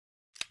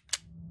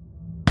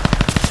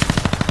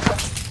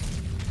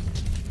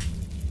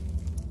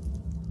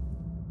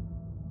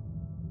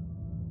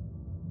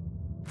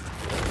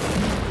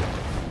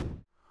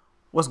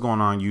What's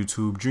going on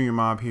YouTube? Junior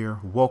Mob here.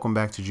 Welcome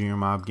back to Junior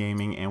Mob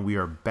Gaming, and we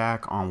are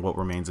back on What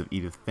Remains of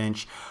Edith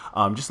Finch.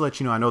 Just to let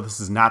you know, I know this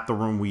is not the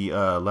room we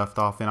left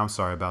off in. I'm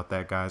sorry about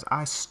that, guys.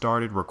 I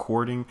started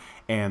recording,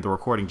 and the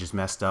recording just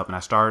messed up, and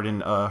I started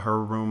in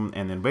her room,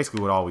 and then basically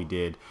what all we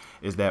did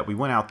is that we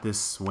went out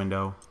this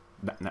window.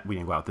 We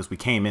didn't go out this. We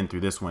came in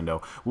through this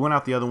window. We went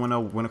out the other window,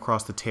 went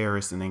across the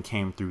terrace, and then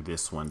came through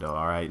this window.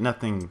 All right,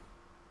 nothing,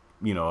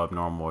 you know,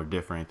 abnormal or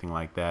different, anything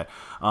like that.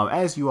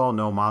 As you all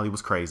know, Molly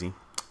was crazy.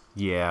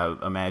 Yeah,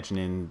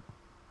 imagining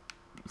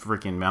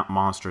freaking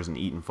monsters and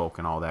eating folk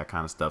and all that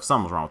kind of stuff.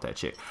 Something's wrong with that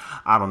chick.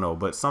 I don't know,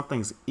 but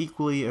something's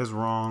equally as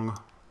wrong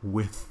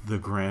with the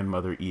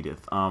grandmother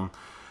Edith. You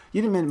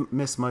didn't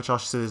miss much. All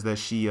she said is that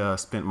she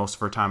spent most of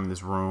her time in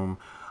this room.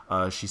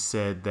 She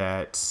said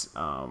that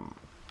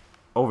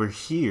over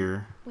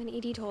here... When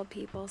Edie told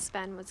people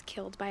Sven was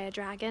killed by a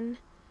dragon,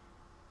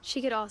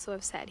 she could also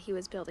have said he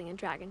was building a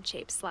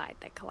dragon-shaped slide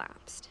that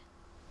collapsed.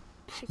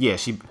 But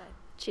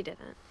she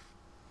didn't.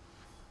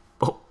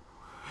 Oh,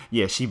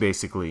 yeah, she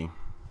basically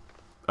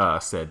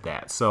said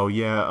that. So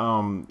yeah,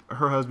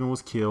 her husband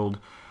was killed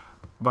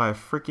by a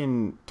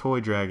freaking toy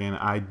dragon.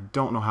 I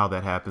don't know how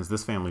that happens.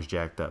 This family's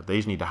jacked up. They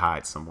just need to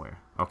hide somewhere.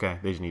 Okay,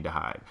 they just need to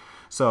hide.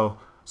 So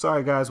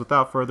sorry guys.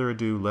 Without further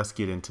ado, let's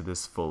get into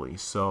this fully.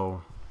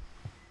 So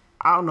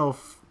I don't know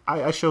if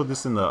I showed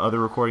this in the other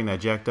recording that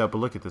jacked up, but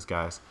look at this,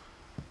 guys.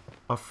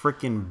 A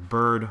freaking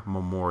bird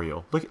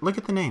memorial. Look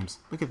at the names.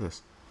 Look at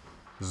this.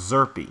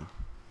 Zerpy.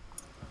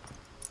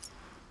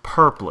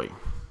 Purpley.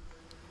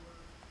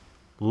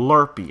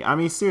 Lurpy. I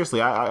mean,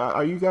 seriously,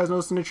 are you guys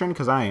noticing the trend?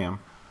 Because I am.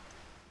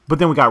 But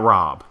then we got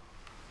Rob.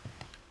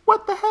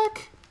 What the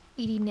heck?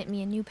 Edie knit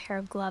me a new pair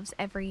of gloves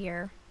every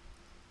year,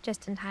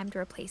 just in time to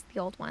replace the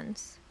old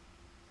ones.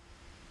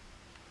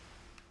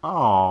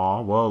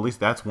 Aw, well, at least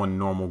that's one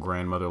normal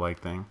grandmother-like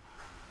thing.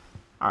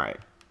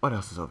 Alright, what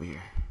else is over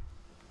here?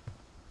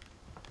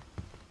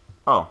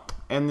 Oh,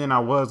 and then I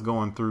was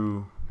going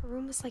through... Her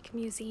room was like a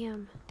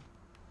museum.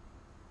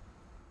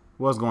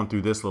 Was going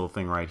through this little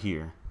thing right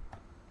here.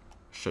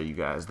 Show you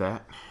guys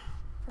that.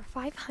 For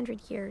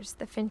 500 years,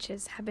 the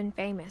Finches have been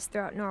famous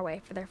throughout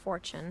Norway for their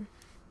fortune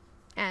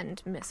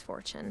and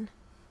misfortune.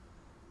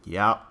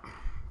 Yup,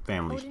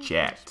 family's Odin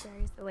jacked. Finch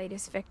buries the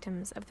latest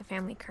victims of the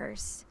family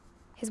curse: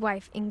 his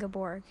wife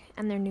Ingeborg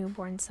and their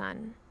newborn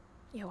son,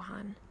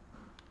 Johan.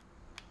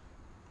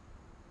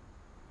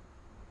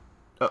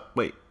 Oh,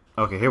 wait.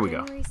 Okay, here we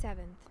go. January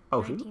 7th,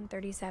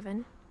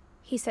 1937,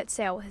 he set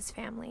sail with his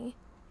family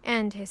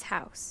and his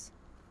house,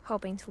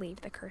 hoping to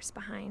leave the curse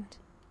behind.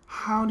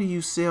 How do you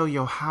sail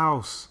your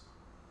house?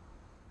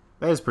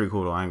 That is pretty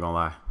cool though, I ain't gonna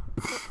lie.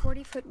 But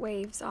 40-foot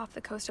waves off the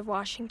coast of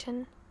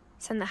Washington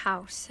send the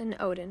house and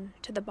Odin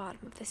to the bottom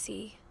of the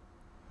sea.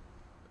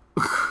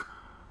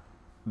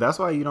 That's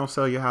why you don't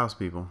sell your house,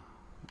 people.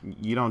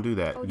 You don't do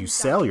that. You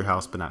sell your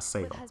house, but not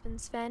sail. With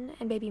husband Sven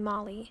and baby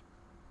Molly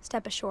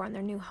step ashore on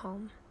their new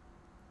home,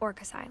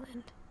 Orcas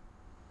Island.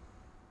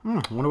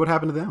 Wonder what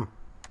happened to them.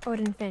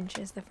 Odin Finch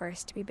is the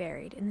first to be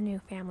buried in the new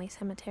family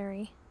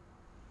cemetery.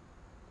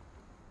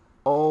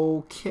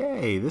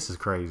 Okay, this is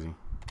crazy.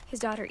 His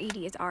daughter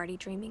Edie is already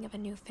dreaming of a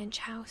new Finch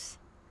house.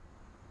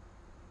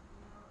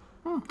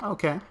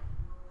 Okay.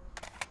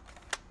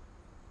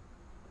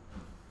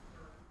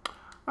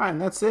 Alright,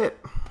 and that's it.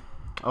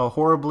 A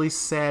horribly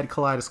sad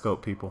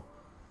kaleidoscope, people.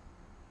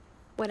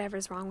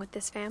 Whatever's wrong with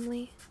this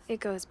family, it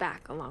goes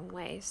back a long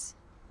ways.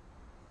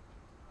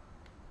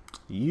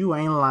 You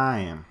ain't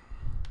lying.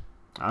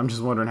 I'm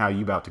just wondering how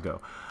you about to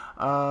go.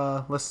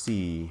 Let's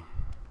see.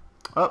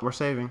 Oh, we're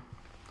saving.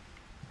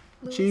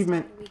 Louis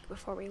Achievement. died a week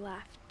before we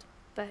left,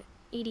 but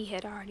Edie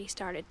had already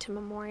started to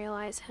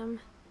memorialize him.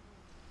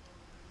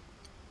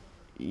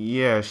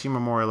 Yeah, she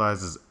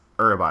memorializes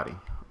everybody.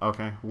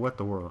 Okay, what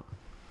the world?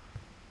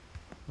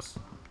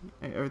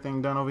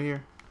 Everything done over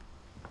here?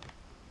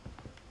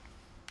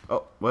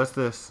 Oh, what's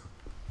this?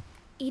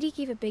 Edie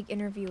gave a big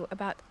interview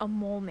about a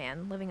mole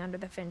man living under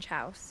the Finch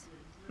house.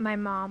 My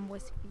mom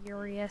was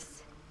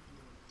furious.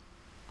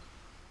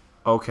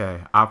 Okay,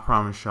 I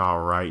promise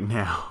y'all right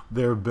now,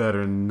 there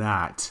better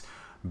not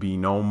be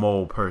no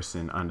mole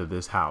person under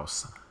this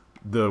house.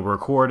 The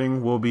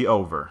recording will be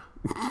over.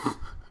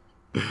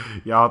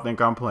 Y'all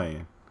think I'm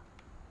playing?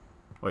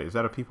 Wait, is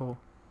that a peephole?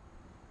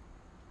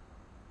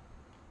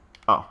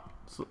 Oh,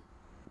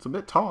 it's a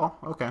bit tall.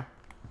 Okay.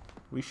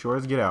 We sure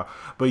as get out.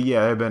 But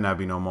yeah, there better not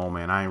be no mole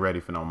man. I ain't ready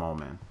for no mole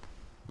man.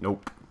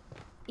 Nope.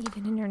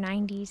 Even in her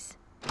 90s.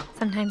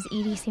 Sometimes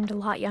Edie seemed a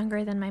lot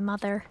younger than my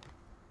mother.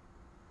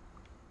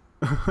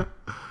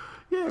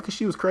 Yeah, because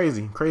she was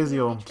crazy. Crazy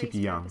old keep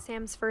you young.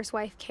 Sam's first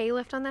wife, Kay,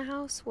 left on the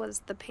house was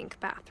the pink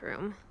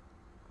bathroom.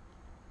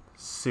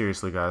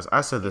 Seriously, guys.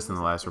 I said this in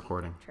the last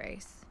recording.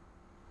 Trace.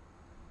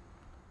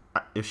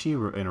 If she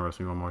interrupts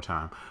me one more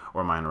time,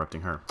 or am I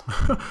interrupting her?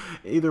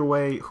 Either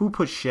way, who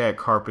put shag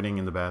carpeting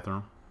in the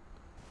bathroom?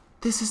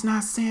 This is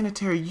not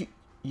sanitary.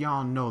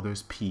 Y'all know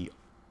there's pee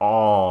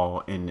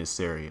all in this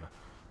area.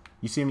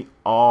 You see me?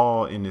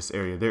 All in this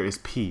area. There is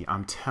pee.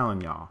 I'm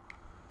telling y'all.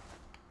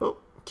 Oh,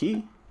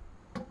 key.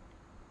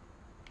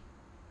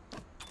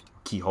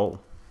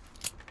 keyhole.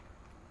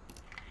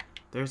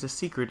 There's a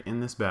secret in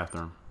this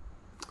bathroom.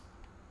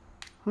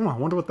 I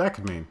wonder what that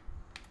could mean.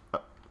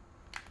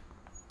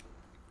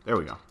 There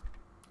we go.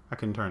 I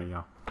couldn't turn it,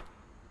 y'all.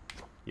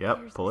 Yep,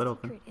 There's pull it a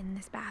open. secret in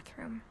this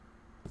bathroom.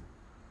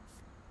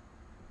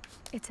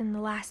 It's in the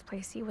last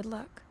place you would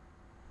look.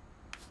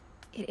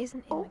 It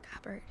isn't in the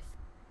cupboard.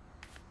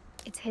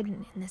 It's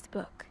hidden in this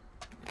book.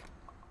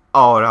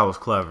 Oh, that was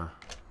clever.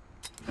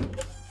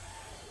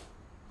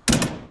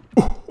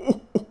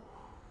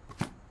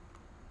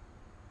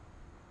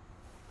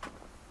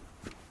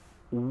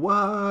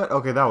 What?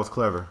 Okay, that was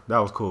clever. That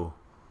was cool.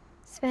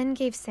 Sven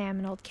gave Sam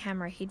an old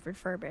camera he'd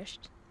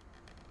refurbished.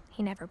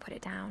 He never put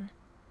it down.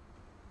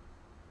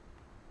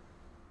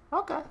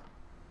 Okay.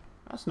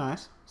 That's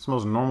nice. It's the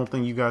most normal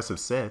thing you guys have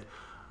said.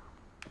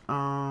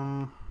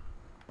 I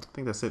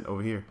think that's it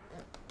over here.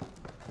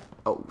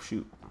 Oh,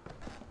 shoot.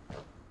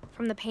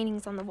 From the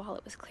paintings on the wall,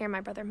 it was clear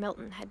my brother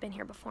Milton had been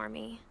here before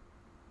me.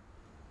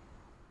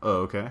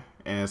 Oh, okay.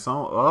 And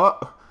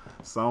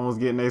someone's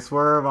getting a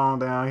swerve on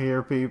down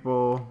here,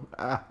 people.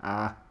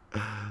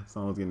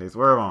 Someone's getting a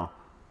swerve on.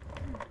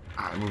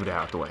 Alright, move it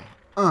out the way.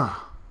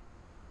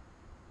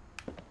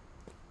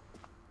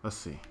 Let's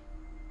see.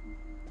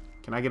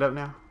 Can I get up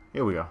now?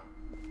 Here we go.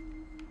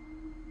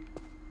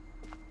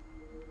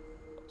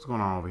 What's going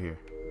on over here?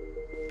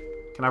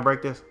 Can I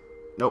break this?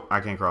 Nope,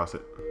 I can't cross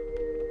it.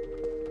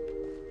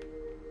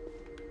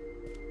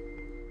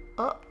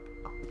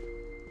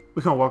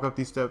 We gonna walk up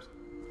these steps?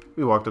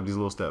 We walked up these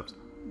little steps.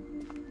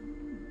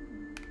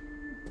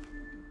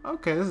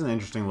 Okay, this is an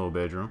interesting little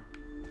bedroom.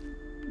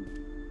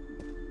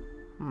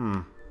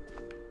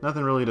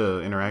 Nothing really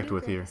to interact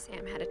with here.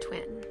 Sam had a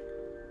twin.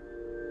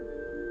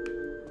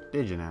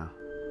 Did you now?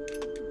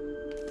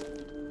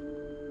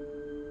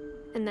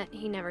 And that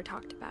he never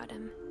talked about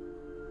him.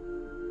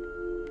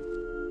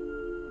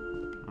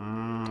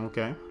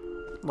 Okay.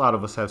 A lot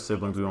of us have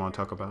siblings we want to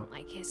talk about.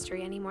 Like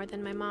history any more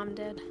than my mom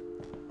did.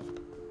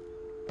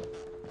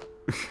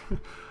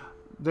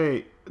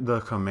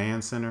 The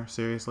command center,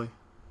 seriously?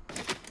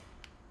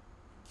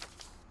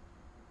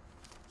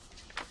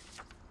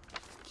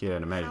 Kid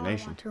had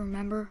imagination. I Want to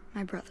Remember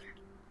My Brother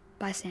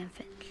by Sam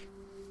Finch.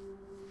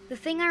 The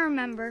thing I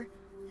remember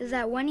is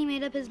that when he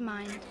made up his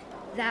mind,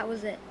 that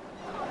was it.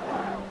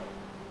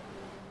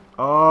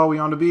 Oh, we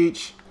on the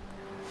beach.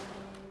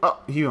 Oh,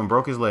 he even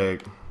broke his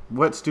leg.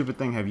 What stupid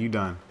thing have you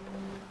done?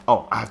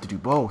 Oh, I have to do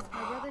both. My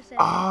brother said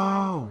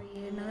Oh.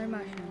 he ate another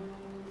mushroom.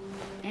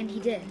 And he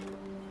did.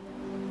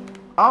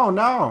 Oh,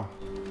 no.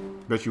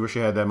 Bet you wish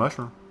you had that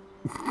mushroom.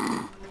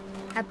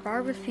 At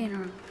Barbara's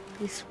funeral,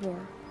 he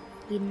swore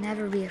he'd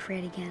never be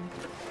afraid again.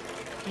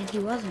 And he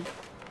wasn't.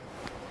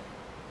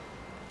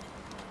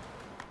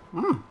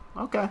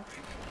 Okay. I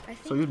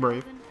think So he's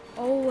brave. Calvin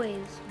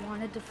always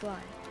wanted to fly.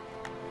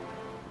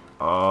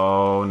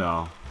 Oh,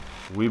 no.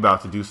 We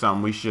about to do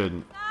something we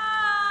shouldn't.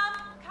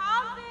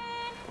 Calvin,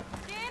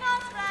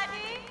 dinner's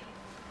ready.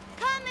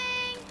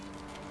 Coming.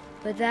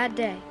 But that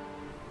day,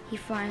 he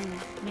finally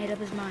made up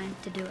his mind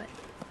to do it.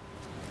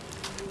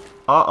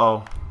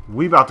 Uh-oh.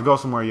 We about to go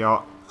somewhere,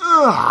 y'all.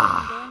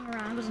 Ugh. Going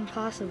around was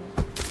impossible.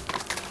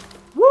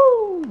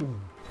 Woo!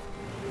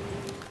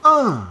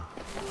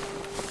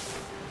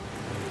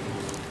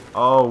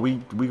 Oh, we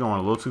going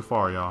a little too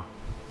far, y'all.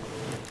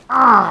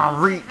 I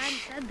Reach.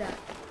 hadn't said that.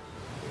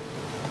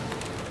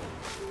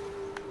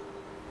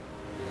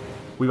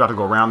 We about to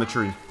go around the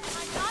tree.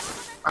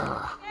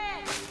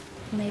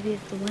 Maybe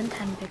if the wind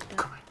hadn't picked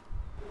up.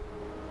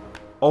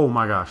 Oh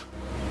my gosh.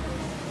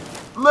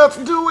 Let's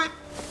do it.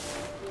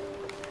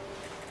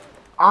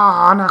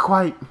 Not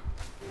quite.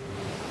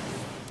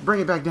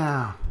 Bring it back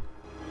down.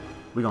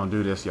 We gonna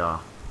do this,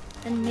 y'all.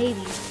 Then maybe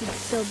he'd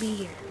still be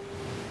here.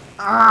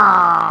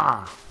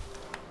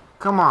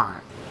 Come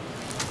on.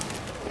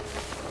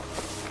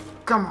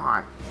 Come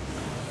on.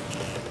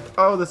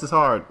 Oh, this is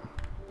hard.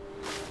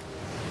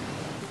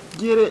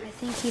 Get it. I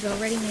think he'd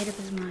already made up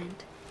his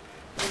mind.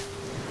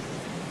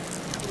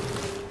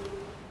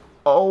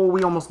 Oh,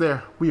 we almost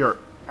there. We are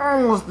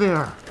almost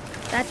there.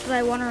 That's what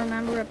I want to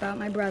remember about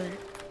my brother.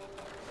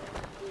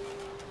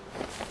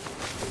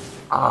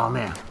 Oh,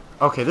 man.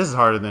 Okay, this is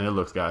harder than it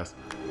looks, guys.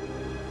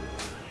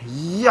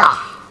 Yeah.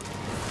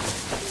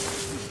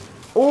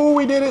 Oh,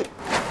 we did it.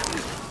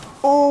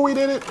 Oh, we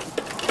did it.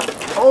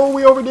 Oh,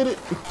 we overdid it.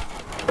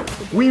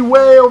 We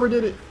way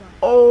overdid it.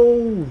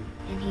 Oh.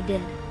 And he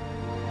did.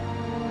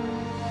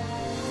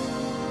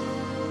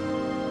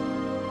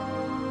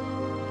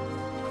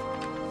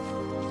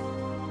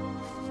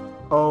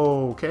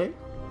 Okay.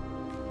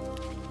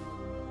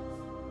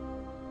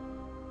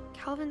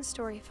 Calvin's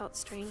story felt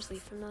strangely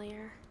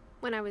familiar.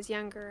 When I was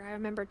younger, I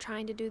remember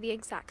trying to do the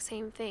exact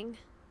same thing.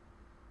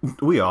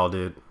 We all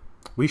did.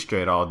 We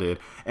straight all did.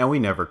 And we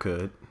never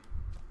could.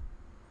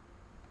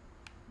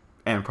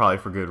 And probably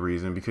for good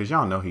reason, because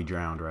y'all know he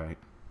drowned, right?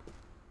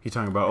 He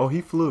talking about, oh,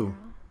 he flew.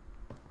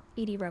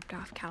 Edie roped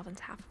off Calvin's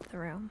half of the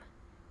room.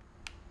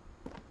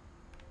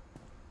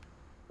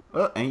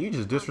 And you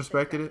just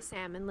disrespected it?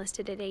 Sam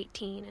enlisted at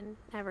 18 and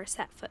never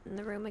set foot in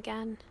the room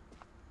again.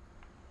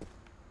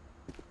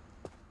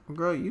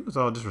 Girl, you was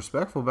all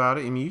disrespectful about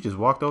it. I mean, you just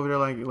walked over there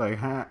like,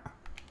 huh?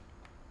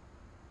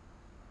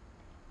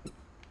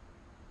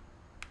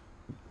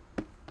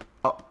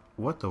 Oh,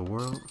 what the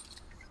world?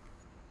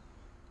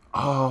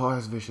 Oh,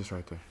 that's vicious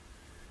right there.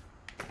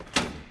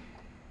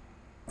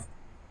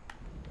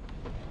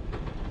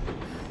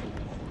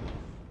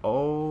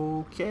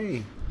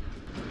 Okay.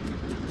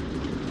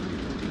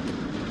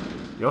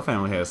 Your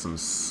family has some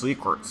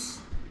secrets.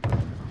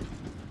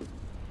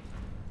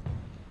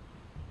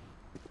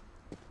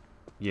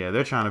 Yeah,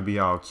 they're trying to be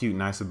all cute and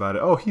nice about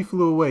it. Oh, he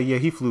flew away. Yeah,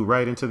 he flew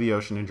right into the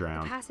ocean and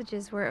drowned.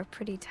 Passages were a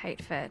pretty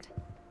tight fit.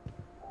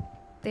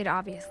 They'd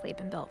obviously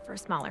been built for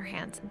smaller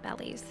hands and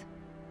bellies.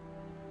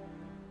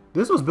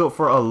 This was built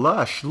for a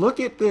lush. Look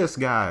at this,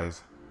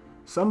 guys.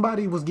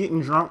 Somebody was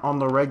getting drunk on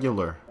the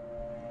regular.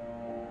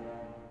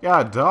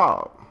 Yeah,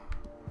 dog.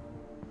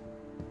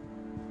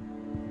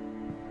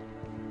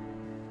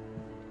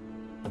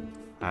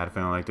 I had a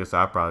feeling like this,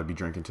 I'd probably be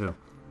drinking too.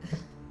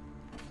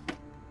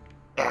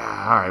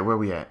 Yeah, alright, where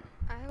we at?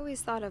 I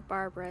always thought of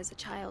Barbara as a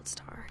child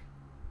star.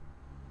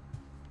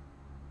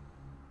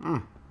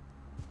 I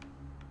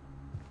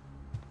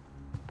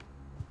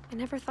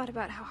never thought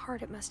about how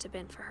hard it must have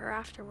been for her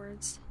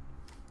afterwards.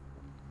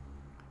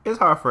 It's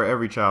hard for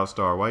every child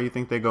star. Why do you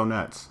think they go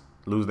nuts?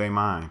 Lose their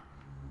mind.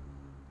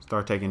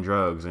 Start taking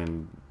drugs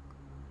and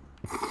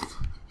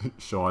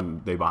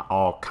showing they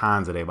all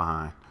kinds of they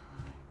behind.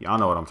 Y'all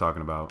know what I'm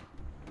talking about.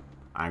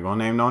 I ain't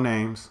gonna name no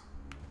names.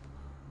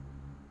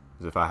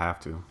 As if I have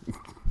to.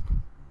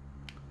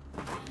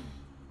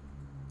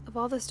 Of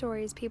all the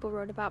stories people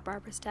wrote about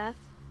Barbara's death,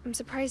 I'm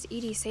surprised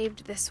Edie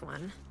saved this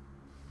one.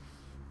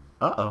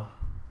 Uh-oh.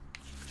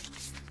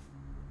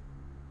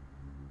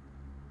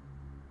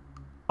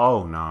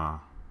 Oh, nah.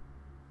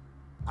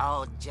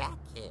 Old Jack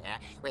here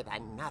with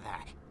another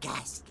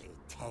ghastly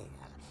tale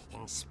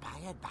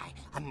inspired by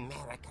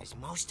America's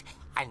most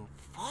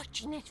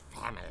unfortunate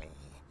family.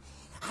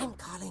 I'm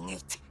calling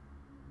it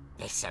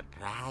The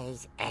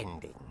Surprise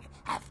Ending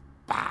of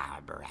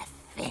Barbara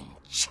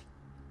Finch.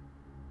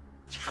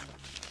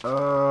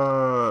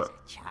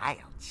 Child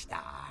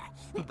star,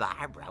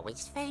 Barbara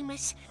was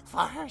famous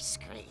for her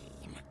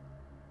scream.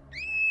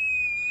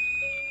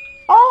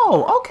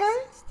 Oh,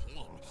 okay.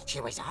 She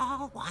was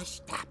all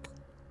washed up.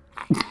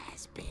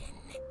 Has been.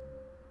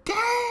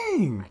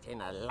 Dang! But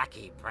in a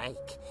lucky break,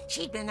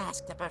 she'd been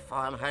asked to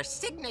perform her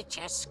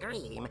signature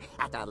scream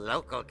at a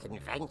local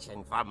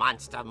convention for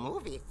monster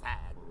movie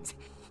fans.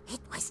 It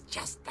was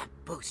just the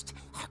boost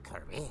her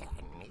career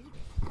needed.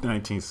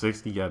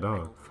 1960, yeah,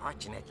 dog.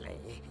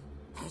 Unfortunately,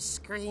 her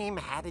scream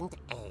hadn't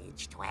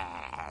aged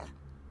well.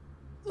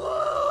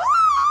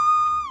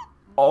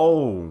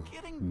 Oh,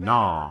 Getting better.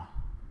 nah.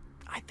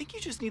 I think you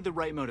just need the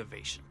right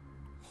motivation.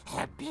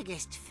 Her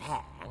biggest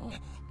fan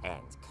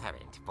and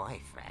current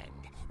boyfriend,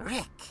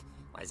 Rick,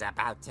 was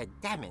about to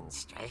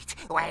demonstrate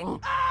when...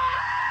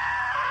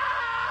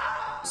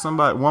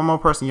 Somebody, one more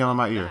person yell in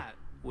my ear. That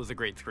was a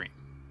great scream.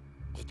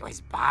 It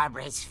was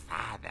Barbara's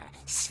father,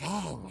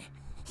 Sven.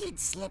 He'd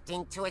slipped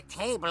into a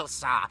table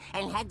saw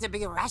and had to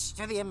be rushed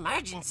to the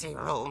emergency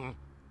room.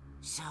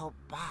 So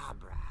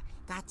Barbara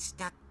got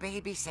stuck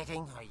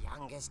babysitting her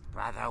youngest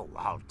brother,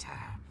 Walter.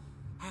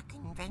 Her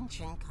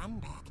convention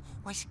comeback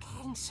was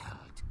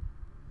cancelled.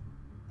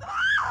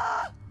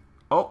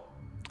 Oh.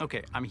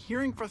 Okay, I'm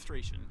hearing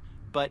frustration,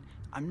 but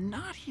I'm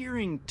not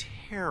hearing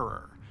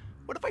terror.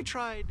 What if I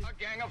tried... A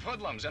gang of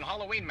hoodlums in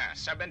Halloween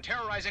masks have been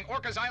terrorizing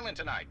Orcas Island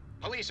tonight.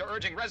 Police are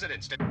urging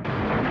residents to...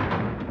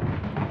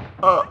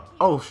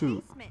 Oh,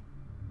 shoot.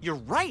 You're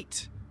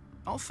right!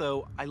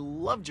 Also, I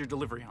loved your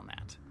delivery on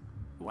that.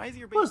 Why is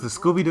your... What is this,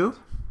 Scooby-Doo?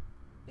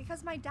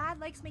 Because my dad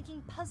likes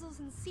making puzzles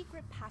and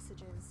secret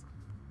passages.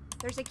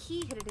 There's a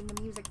key hidden in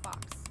the music box.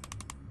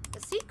 The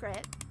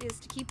secret is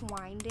to keep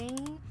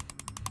winding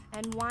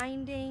and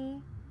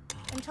winding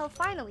until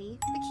finally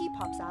the key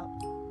pops out.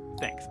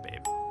 Thanks,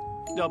 babe.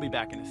 I'll be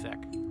back in a sec.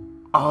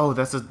 Oh,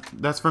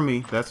 that's for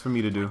me. That's for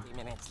me to do. 20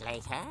 minutes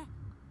later,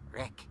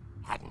 Rick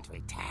hadn't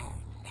returned.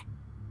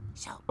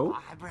 So Oh.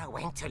 Barbara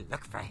went to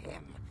look for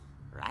him,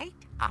 right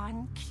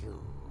on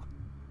cue.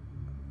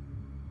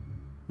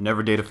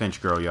 Never date a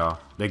Finch girl, y'all.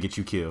 They get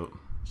you killed.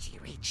 She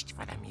reached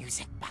for the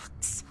music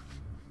box,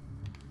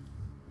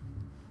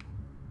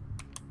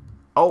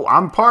 Oh,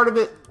 I'm part of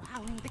it.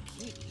 found the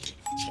key.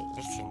 She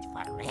listened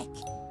for Rick,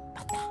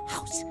 but the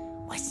house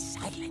was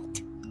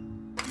silent.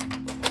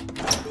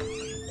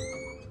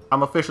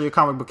 I'm officially a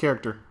comic book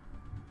character.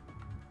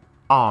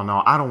 Oh,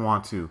 no, I don't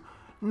want to.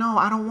 No,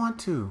 I don't want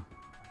to.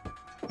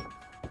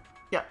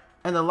 Yeah,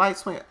 and the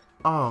lights went...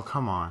 Oh,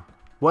 come on.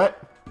 What?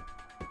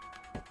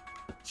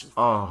 She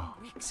Oh.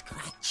 found Rick's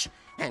crutch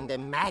and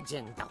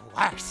imagined the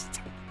worst.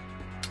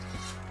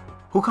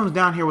 Who comes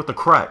down here with a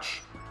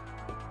crutch?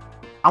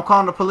 I'm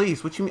calling the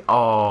police. What you mean?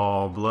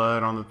 Oh,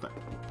 blood on the thing.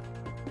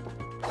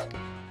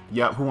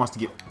 Yep, who wants to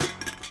get...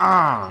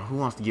 who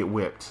wants to get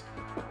whipped?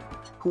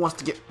 Who wants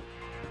to get...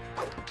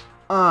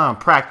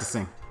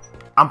 practicing.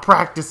 I'm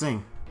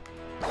practicing.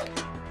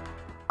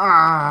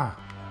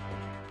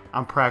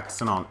 I'm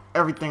practicing on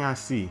everything I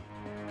see.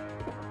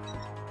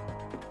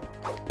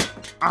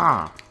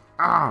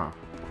 Let's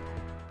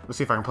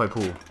see if I can play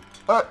pool.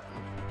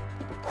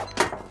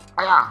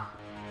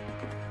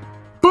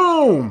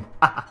 Boom!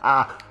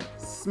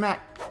 Smack.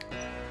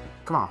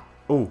 Come on.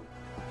 Ooh.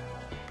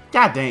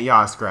 God dang it,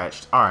 y'all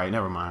scratched. Alright,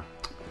 never mind.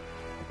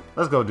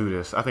 Let's go do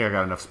this. I think I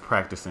got enough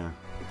practice in.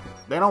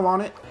 They don't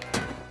want it.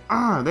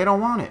 They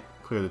don't want it.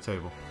 Clear the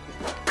table.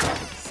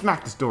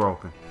 Smack this door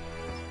open.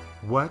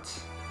 What?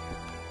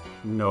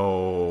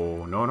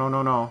 No. No, no,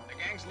 no, no. The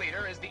gang's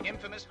leader is the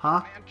infamous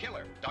Huh? man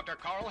killer, Dr.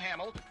 Carl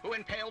Hamill, who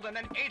impaled and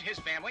then ate his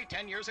family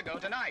 10 years ago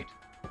tonight.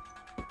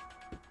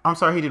 I'm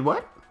sorry, he did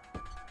what?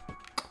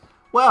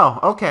 Well,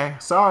 okay.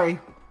 Sorry.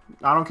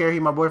 I don't care if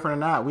he's my boyfriend or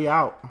not. We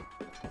out.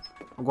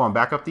 I'm going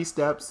back up these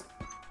steps.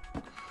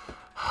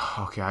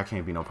 Okay, I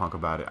can't be no punk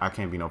about it. I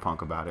can't be no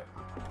punk about it.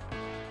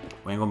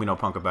 We ain't gonna be no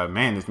punk about it.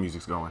 Man, this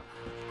music's going.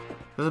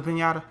 There's a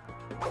pinata.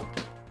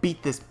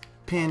 Beat this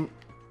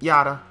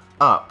pinata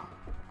up.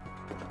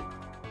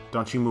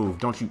 Don't you move.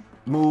 Don't you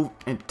move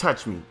and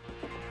touch me.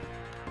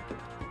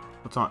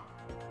 What's on?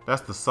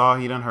 That's the saw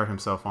he done hurt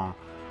himself on.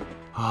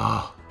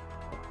 Oh.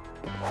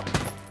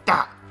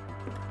 Da.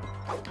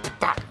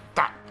 Da,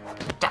 da,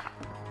 da.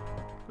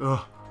 Ugh.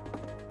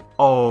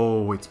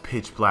 Oh, it's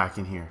pitch black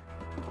in here.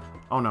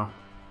 Oh no.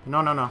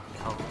 No, no, no.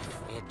 The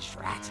fridge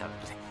rattled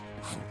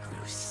and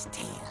grew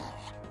still.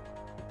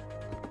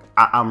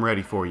 I'm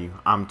ready for you.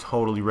 I'm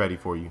totally ready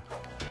for you.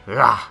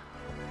 Ah.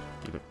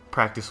 Get a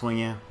practice swing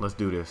in. Let's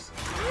do this.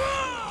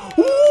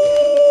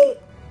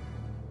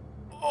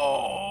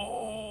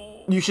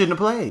 Oh. You shouldn't have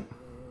played.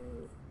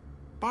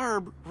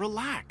 Barb,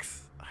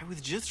 relax. I was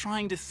just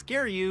trying to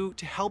scare you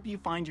to help you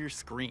find your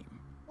scream.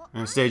 Well,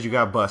 Instead, I'm you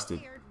got not busted.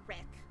 scared, Rick.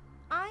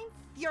 I'm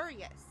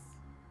furious.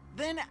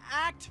 Then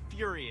act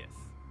furious.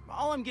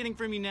 All I'm getting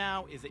from you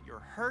now is that you're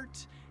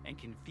hurt and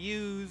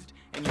confused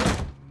and you're...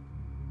 Threw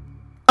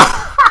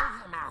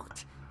him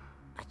out.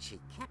 But she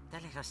kept a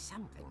little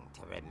something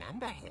to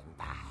remember him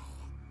by.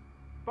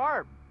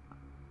 Barb,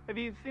 have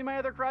you seen my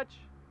other crutch?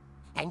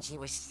 And she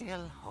was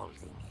still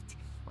holding it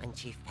when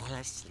she fell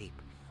asleep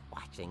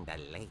watching the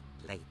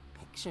late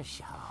picture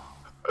show.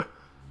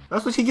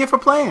 That's what you get for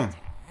playing.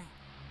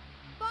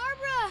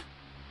 Barbara!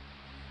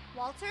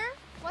 Walter,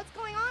 what's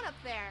going on up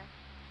there?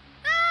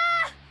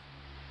 Ah!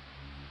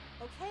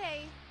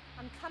 Okay,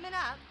 I'm coming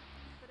up.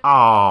 but if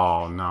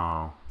Oh,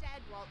 no. you're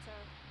dead, Walter.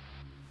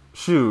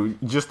 Shoot,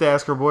 just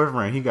ask her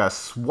boyfriend. He got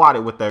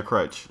swatted with that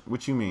crutch.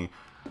 What you mean?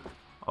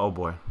 Oh,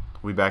 boy.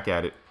 We back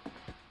at it.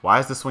 Why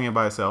is this swinging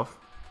by itself?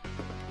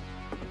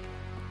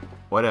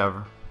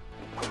 Whatever.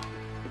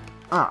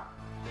 Y'all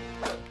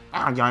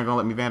ain't gonna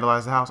let me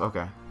vandalize the house?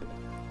 Okay.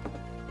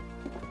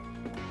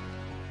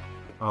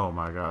 Oh,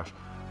 my gosh.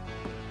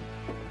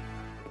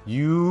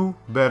 You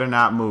better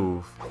not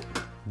move.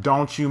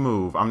 Don't you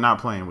move. I'm not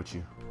playing with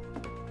you.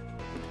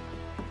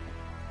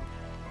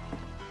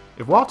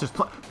 If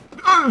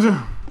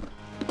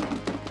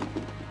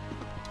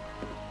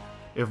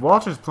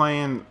Walter's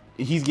playing,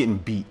 he's getting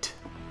beat.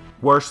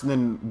 Worse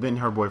than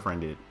her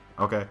boyfriend did.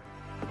 Okay?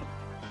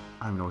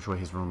 I don't even know which way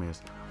his room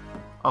is.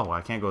 Oh,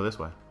 I can't go this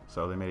way.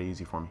 So they made it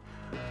easy for me.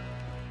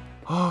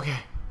 Okay.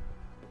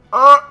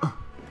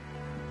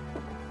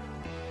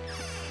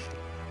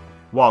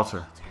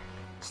 Walter.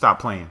 Stop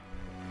playing.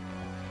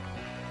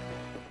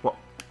 Well,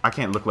 I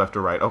can't look left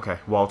or right. Okay,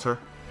 Walter.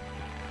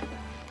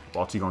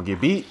 Walter, you gonna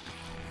get beat?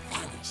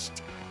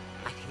 Vanished,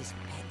 but his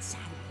bedside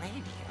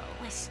radio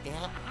was still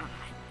on.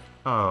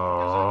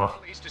 Oh.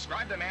 Police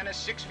describe the man as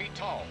 6 feet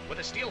tall, with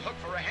a steel hook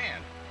for a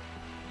hand.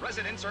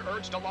 Residents are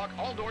urged to lock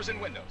all doors and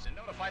windows and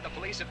notify the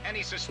police of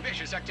any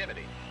suspicious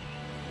activity.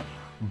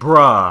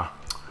 Bruh.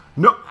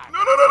 No.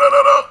 No.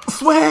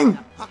 Swing!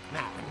 Hook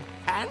man,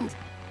 and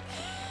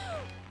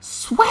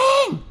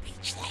Swing!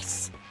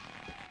 speechless.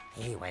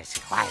 He was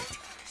quite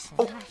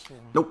Oh. smashing.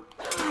 Nope.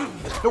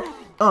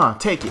 Nope.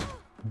 Take it.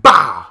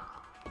 Bah!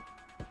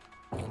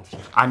 And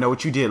I know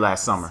what you did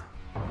last summer.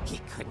 he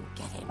couldn't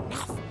get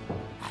enough of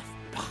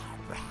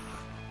Barbara.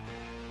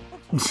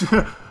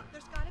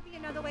 There's gotta be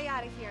another way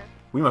out of here.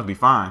 We must be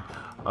fine.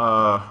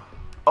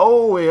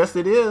 Oh, yes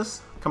it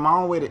is. Come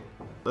on with it.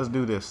 Let's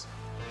do this.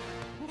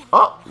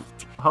 Oh,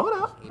 hold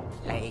up. He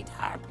played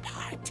her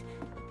part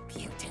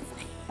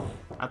beautifully.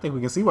 I think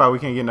we can see why we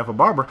can't get enough of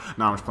Barbara.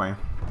 No, I'm just playing.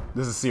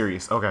 This is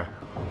serious. Okay.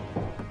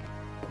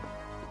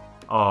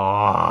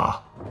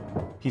 Oh,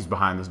 he's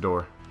behind this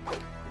door.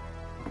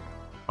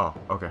 Oh,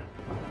 okay.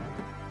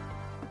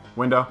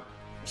 Window.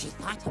 She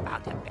thought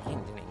about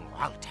abandoning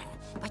Walter,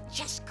 but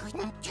just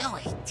couldn't do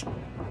it.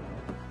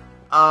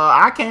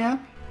 I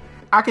can.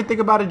 I can think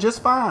about it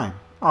just fine.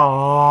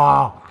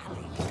 Oh.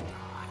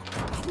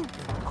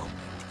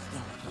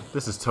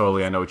 This is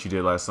totally I know what you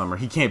did last summer.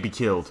 He can't be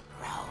killed.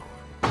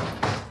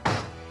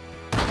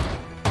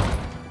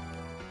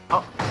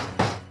 Oh.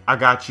 I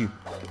got you.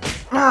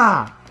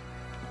 Ah.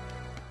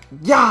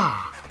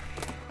 Yeah.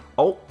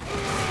 Oh.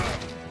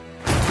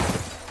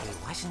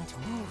 He wasn't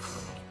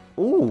moving.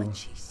 Ooh.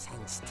 She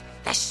sensed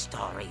the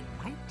story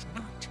might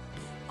not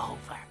be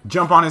over.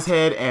 Jump on his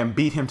head and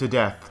beat him to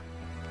death.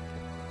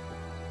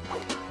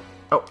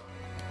 Oh.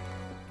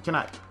 Can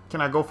I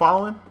go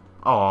following?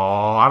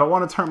 Oh, I don't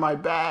want to turn my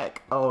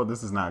back. Oh,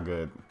 this is not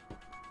good.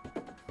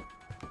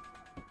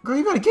 Girl,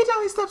 you gotta get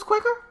down these steps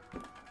quicker.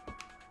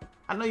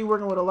 I know you're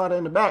working with a lot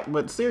in the back,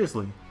 but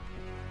seriously.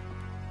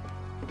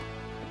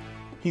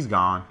 He's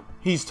gone.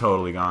 He's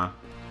totally gone.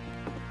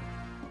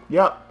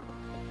 Yep.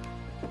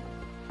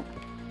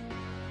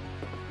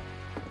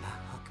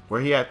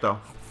 Where he at, though?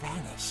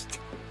 Vanished.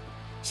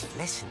 She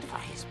listened for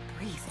his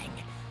breathing,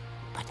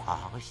 but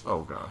all she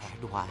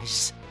heard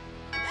was...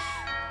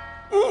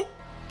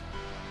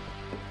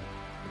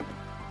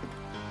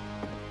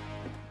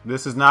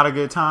 This is not a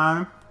good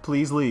time.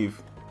 Please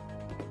leave.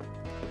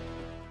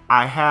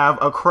 I have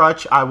a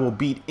crutch. I will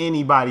beat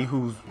anybody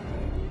who's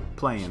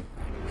playing.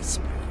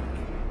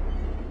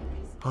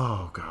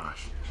 Oh,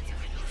 gosh.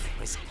 It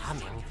was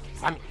coming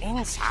from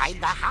inside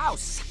the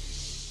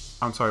house.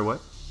 I'm sorry, what?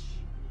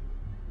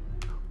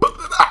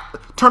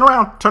 Turn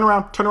around, turn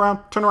around, turn around,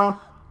 turn around.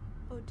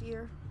 Oh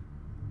dear.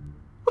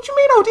 What you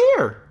mean, oh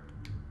dear?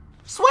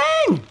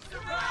 Swing!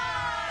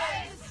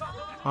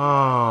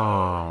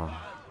 Oh,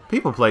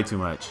 people play too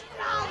much.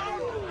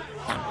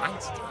 The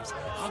monsters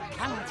had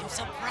come to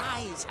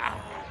surprise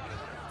her.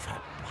 For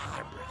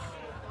Barbara,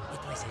 it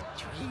was a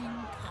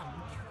dream come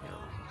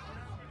true.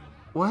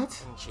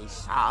 What? And she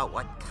saw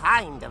what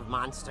kind of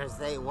monsters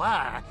they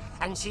were,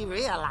 and she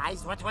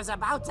realized what was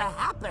about to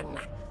happen.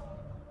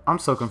 I'm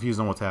so confused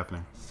on what's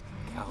happening.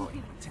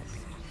 Going to be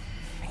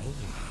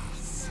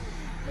famous.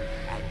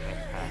 And with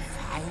her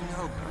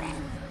final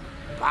breath,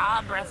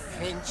 Barbara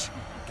Finch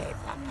gave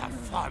the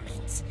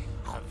performance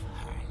of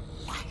her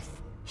life.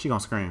 She gonna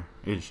scream,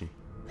 isn't she?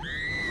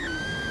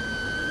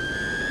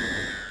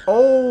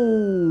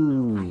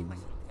 Oh! I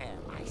wasn't there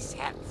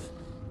myself,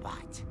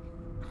 but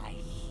I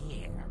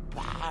hear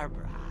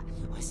Barbara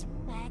was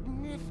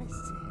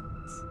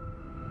magnificent.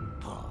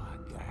 Poor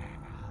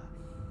girl.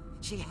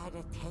 She had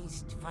a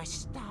taste for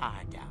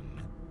stardom.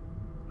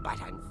 But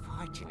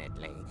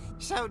unfortunately,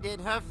 so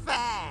did her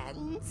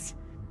fans.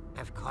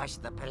 Of course,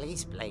 the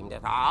police blamed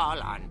it all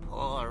on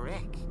poor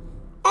Rick.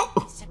 He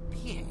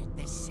disappeared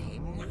the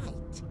same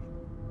night.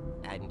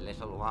 And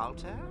little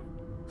Walter?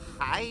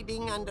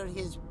 Hiding under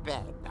his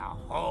bed the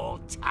whole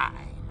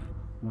time.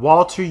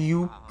 Walter,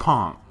 you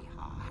punk.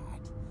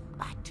 Hard,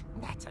 but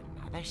that's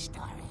another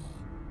story.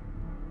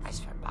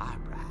 As for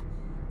Barbara,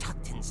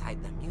 tucked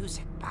inside the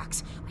music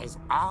box is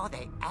all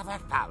they ever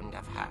found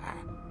of her.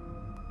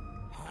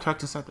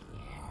 Tucked inside the...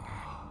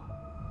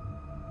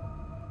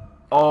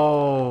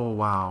 Oh,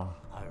 wow.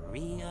 A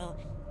real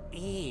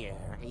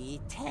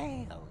eerie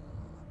tale.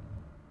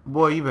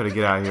 Boy, you better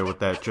get out of here with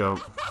that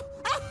joke.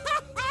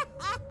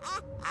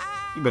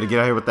 You better get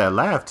out of here with that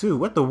laugh, too.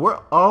 What the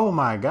world? Oh,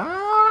 my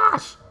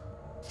gosh.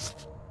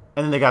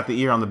 And then they got the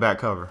ear on the back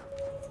cover.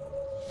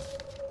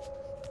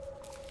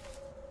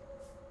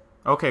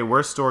 Okay,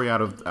 worst story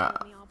out of...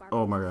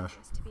 oh, my gosh.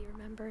 To be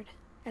remembered,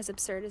 as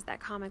absurd as that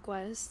comic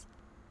was.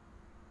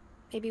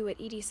 Maybe what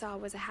Edie saw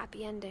was a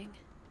happy ending.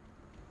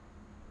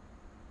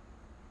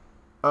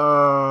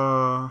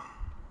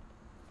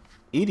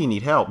 Edie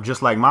need help,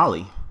 just like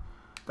Molly.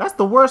 That's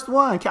the worst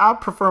one. I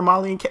prefer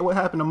Molly and what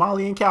happened to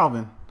Molly and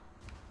Calvin.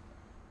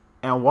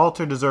 And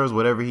Walter deserves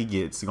whatever he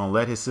gets. He gonna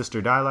let his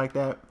sister die like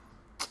that?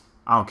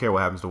 I don't care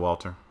what happens to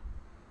Walter.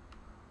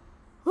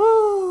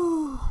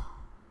 Woo.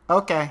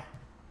 Okay.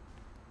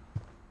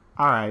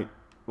 All right.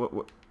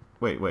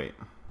 Wait. Did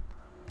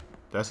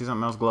I see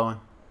something else glowing?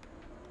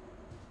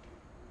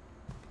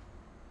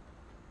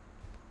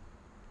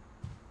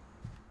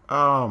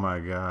 Oh my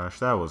gosh,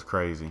 that was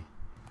crazy.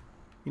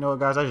 You know what,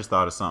 guys? I just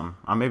thought of something.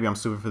 Maybe I'm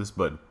stupid for this,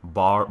 but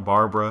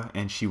Barbara,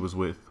 and she was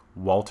with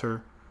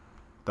Walter.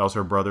 That was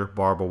her brother,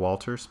 Barbara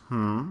Walters.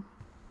 Oh,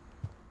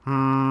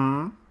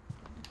 I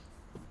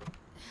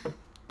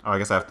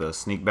guess I have to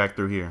sneak back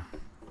through here.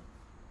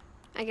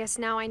 I guess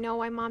now I know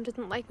why Mom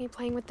didn't like me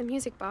playing with the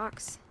music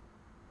box.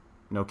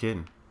 No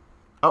kidding.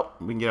 Oh,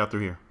 we can get out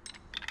through here.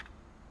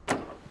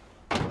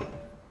 Because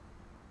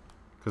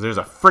there's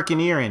a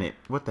freaking ear in it.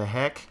 What the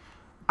heck?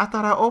 I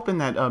thought I opened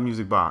that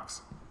music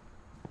box.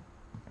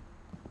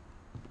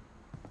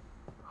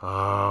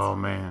 Oh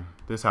man,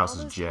 this house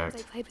is jacked.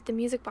 I played with the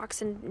music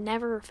box and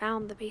never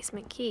found the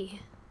basement key.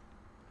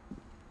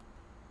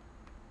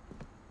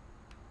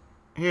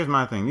 Here's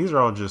my thing. These are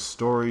all just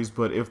stories,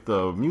 but if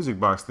the music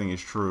box thing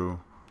is true,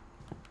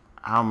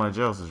 how much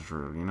else is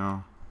true, you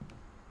know?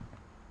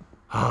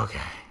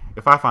 Okay.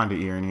 If I find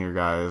an ear in here,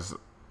 guys,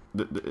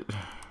 I don't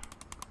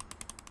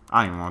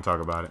even want to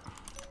talk about it.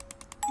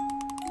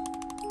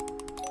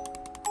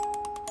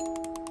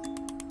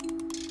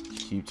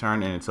 Keep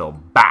turning until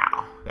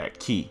bow, that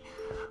key.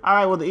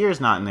 Alright, well the ear's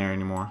not in there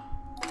anymore.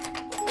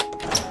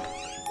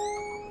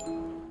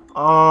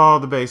 Oh,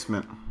 the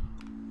basement.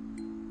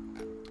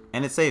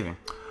 And it's saving.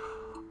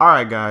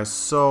 Alright guys,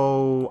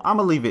 so I'm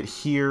gonna leave it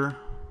here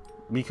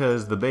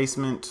because the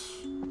basement,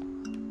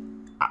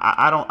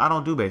 I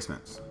don't do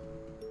basements.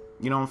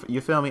 You know,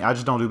 you feel me? I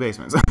just don't do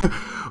basements.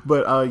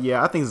 But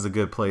yeah, I think this is a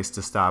good place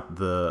to stop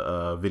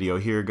the video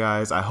here,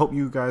 guys. I hope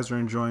you guys are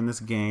enjoying this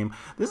game.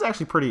 This is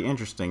actually pretty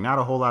interesting. Not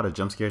a whole lot of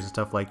jump scares and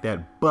stuff like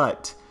that,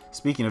 but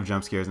speaking of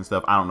jump scares and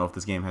stuff, I don't know if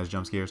this game has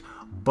jump scares,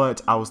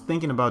 but I was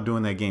thinking about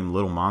doing that game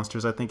Little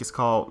Monsters, I think it's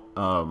called.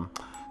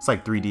 It's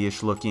like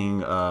 3D-ish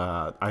looking.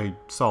 I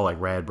saw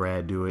like Rad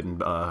Brad do it and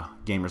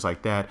gamers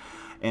like that,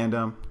 and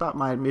thought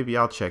maybe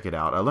I'll check it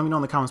out. Let me know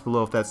in the comments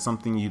below if that's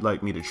something you'd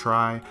like me to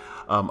try.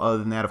 Other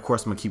than that, of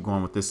course, I'm gonna keep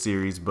going with this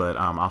series, but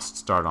I'll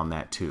start on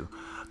that too.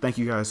 Thank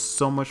you guys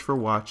so much for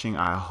watching.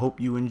 I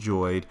hope you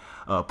enjoyed.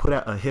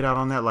 Hit out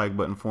on that like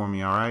button for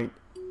me, all right?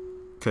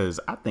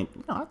 Because I think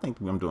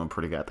I'm doing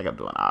pretty good. I think I'm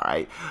doing all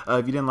right.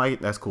 If you didn't like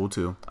it, that's cool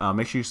too.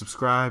 Make sure you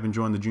subscribe and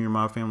join the Junior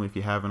Mob family if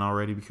you haven't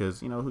already,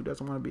 because, you know, who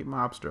doesn't want to be a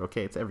mobster?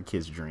 Okay, it's every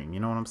kid's dream.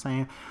 You know what I'm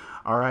saying?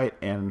 All right,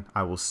 and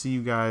I will see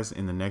you guys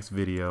in the next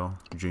video.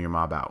 Junior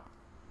Mob out.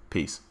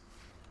 Peace.